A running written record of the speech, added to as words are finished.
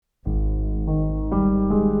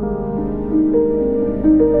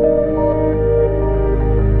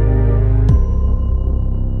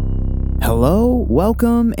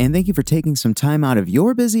Welcome, and thank you for taking some time out of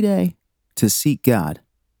your busy day to seek God.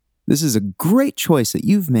 This is a great choice that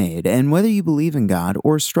you've made, and whether you believe in God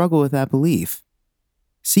or struggle with that belief,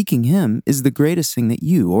 seeking Him is the greatest thing that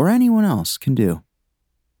you or anyone else can do.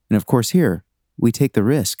 And of course, here, we take the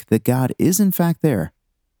risk that God is in fact there,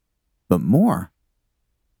 but more,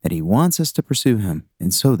 that He wants us to pursue Him,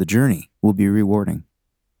 and so the journey will be rewarding.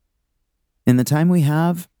 In the time we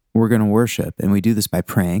have, we're going to worship, and we do this by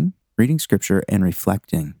praying, reading scripture, and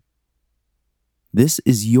reflecting. This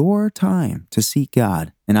is your time to seek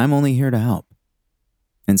God, and I'm only here to help.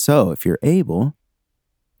 And so, if you're able,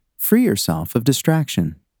 free yourself of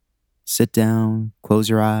distraction. Sit down, close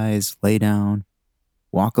your eyes, lay down,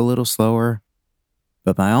 walk a little slower,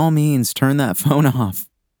 but by all means, turn that phone off.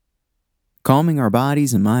 Calming our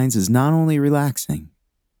bodies and minds is not only relaxing,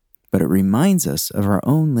 but it reminds us of our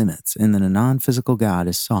own limits and that a non-physical God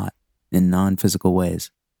is sought in non-physical ways.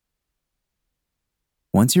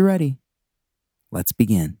 Once you're ready, let's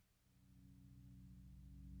begin.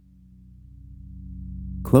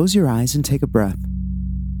 Close your eyes and take a breath.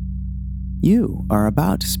 You are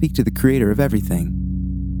about to speak to the Creator of everything.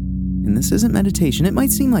 And this isn't meditation. It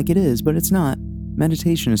might seem like it is, but it's not.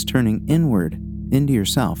 Meditation is turning inward into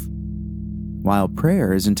yourself, while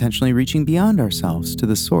prayer is intentionally reaching beyond ourselves to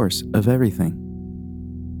the source of everything.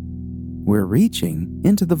 We're reaching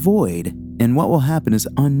into the void, and what will happen is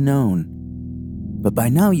unknown. But by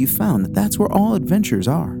now you've found that that's where all adventures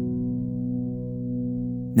are.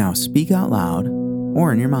 Now speak out loud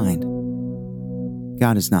or in your mind.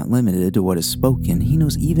 God is not limited to what is spoken. He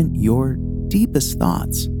knows even your deepest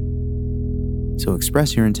thoughts. So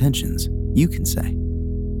express your intentions. You can say,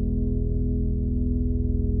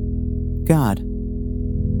 God,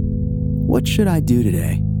 what should I do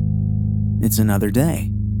today? It's another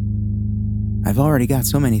day. I've already got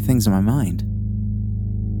so many things in my mind.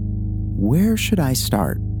 Where should I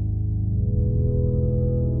start?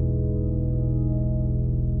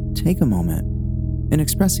 Take a moment and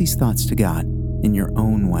express these thoughts to God in your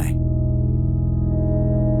own way.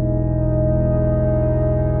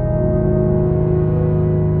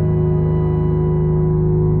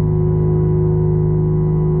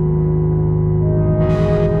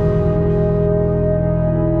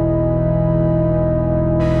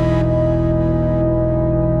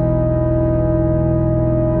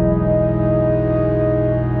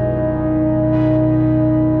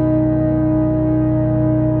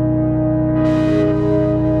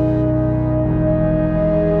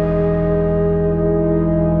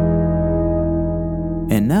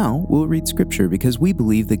 And now we'll read scripture because we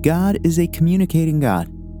believe that God is a communicating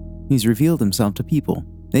God. He's revealed Himself to people.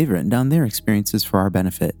 They've written down their experiences for our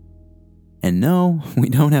benefit. And no, we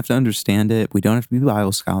don't have to understand it. We don't have to be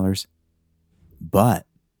Bible scholars. But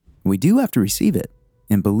we do have to receive it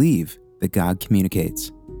and believe that God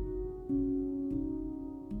communicates.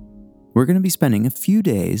 We're going to be spending a few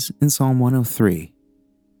days in Psalm 103,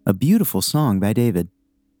 a beautiful song by David.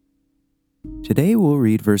 Today we'll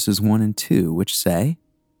read verses 1 and 2, which say,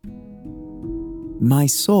 My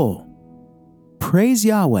soul, praise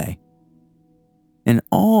Yahweh, and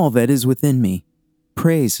all that is within me,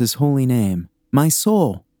 praise His holy name. My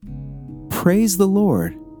soul, praise the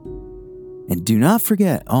Lord, and do not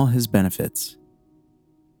forget all His benefits.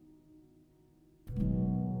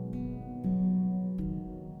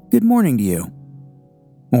 Good morning to you,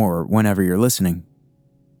 or whenever you're listening.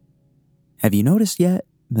 Have you noticed yet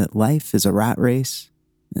that life is a rat race,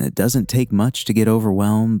 and it doesn't take much to get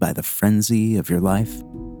overwhelmed by the frenzy of your life?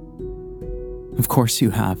 Of course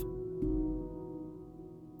you have.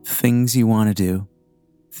 Things you want to do,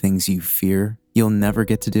 things you fear you'll never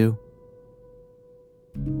get to do.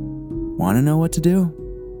 Want to know what to do?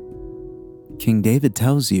 King David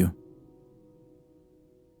tells you,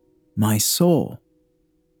 My soul,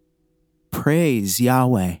 praise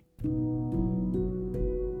Yahweh.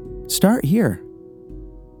 Start here.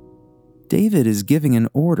 David is giving an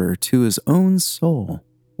order to his own soul.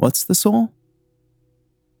 What's the soul?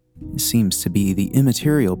 It seems to be the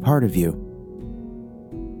immaterial part of you.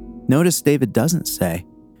 Notice David doesn't say,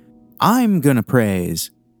 I'm gonna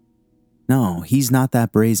praise. No, he's not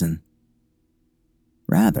that brazen.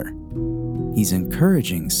 Rather, he's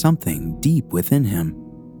encouraging something deep within him.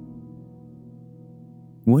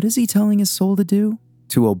 What is he telling his soul to do?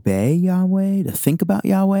 To obey Yahweh? To think about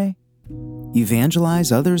Yahweh?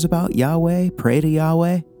 Evangelize others about Yahweh? Pray to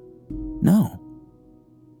Yahweh? No.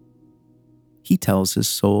 He tells his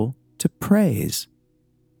soul to praise.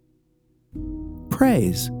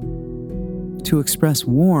 Praise. To express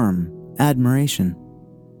warm admiration.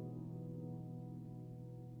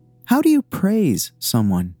 How do you praise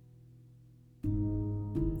someone?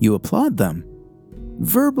 You applaud them.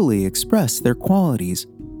 verbally express their qualities,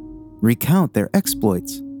 recount their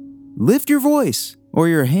exploits, lift your voice or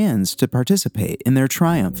your hands to participate in their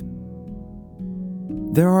triumph.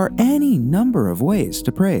 There are any number of ways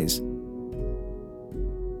to praise.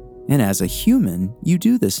 And as a human, you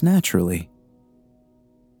do this naturally.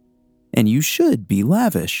 And you should be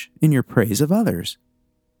lavish in your praise of others.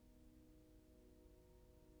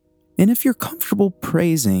 And if you're comfortable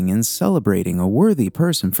praising and celebrating a worthy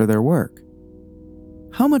person for their work,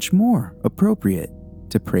 how much more appropriate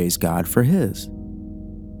to praise God for His?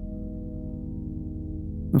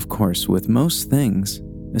 Of course, with most things,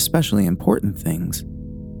 especially important things,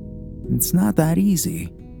 it's not that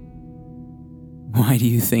easy. Why do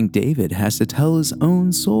you think David has to tell his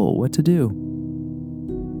own soul what to do?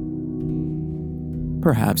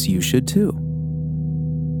 Perhaps you should too.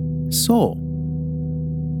 Soul,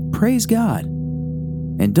 praise God,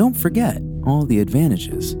 and don't forget all the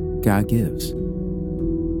advantages God gives.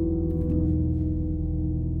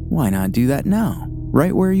 Why not do that now,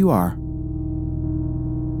 right where you are?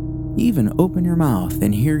 Even open your mouth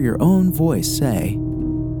and hear your own voice say,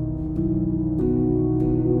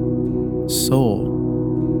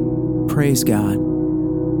 "Soul, praise God.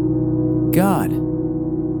 God,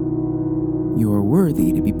 you are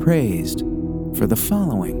worthy to be praised for the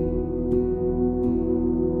following."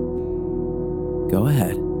 Go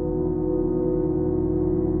ahead.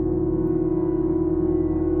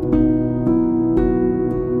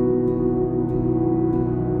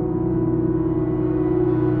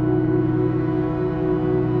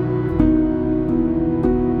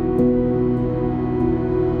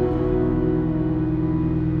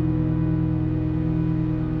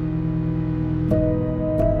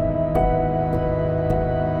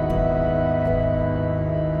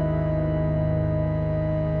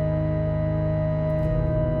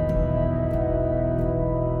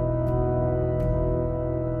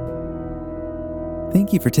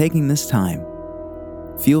 Thank you for taking this time.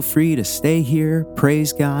 Feel free to stay here,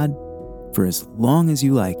 praise God, for as long as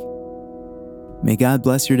you like. May God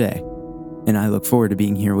bless your day, and I look forward to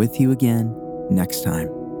being here with you again next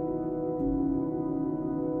time.